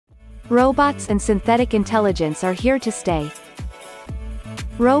Robots and synthetic intelligence are here to stay.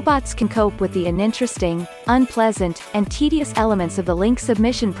 Robots can cope with the uninteresting, unpleasant, and tedious elements of the link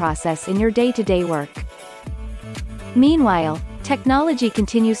submission process in your day-to-day work. Meanwhile, technology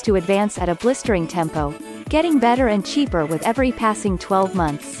continues to advance at a blistering tempo, getting better and cheaper with every passing 12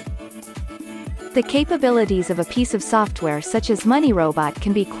 months. The capabilities of a piece of software such as MoneyRobot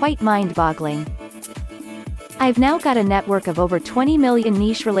can be quite mind-boggling. I've now got a network of over 20 million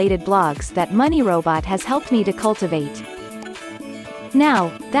niche-related blogs that MoneyRobot has helped me to cultivate. Now,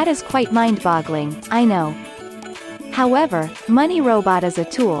 that is quite mind-boggling, I know. However, MoneyRobot is a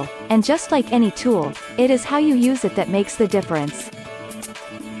tool, and just like any tool, it is how you use it that makes the difference.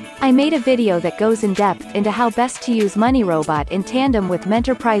 I made a video that goes in depth into how best to use MoneyRobot in tandem with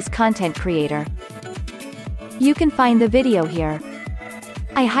Menterprise Content Creator. You can find the video here.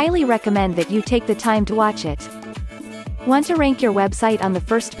 I highly recommend that you take the time to watch it. Want to rank your website on the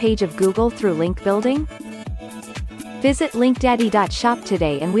first page of Google through link building? Visit linkdaddy.shop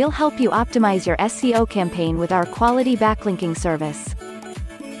today and we'll help you optimize your SEO campaign with our quality backlinking service.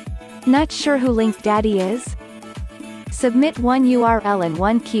 Not sure who LinkDaddy is? Submit one URL and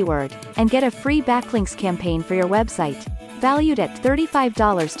one keyword, and get a free backlinks campaign for your website, valued at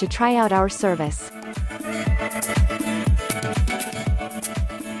 $35 to try out our service.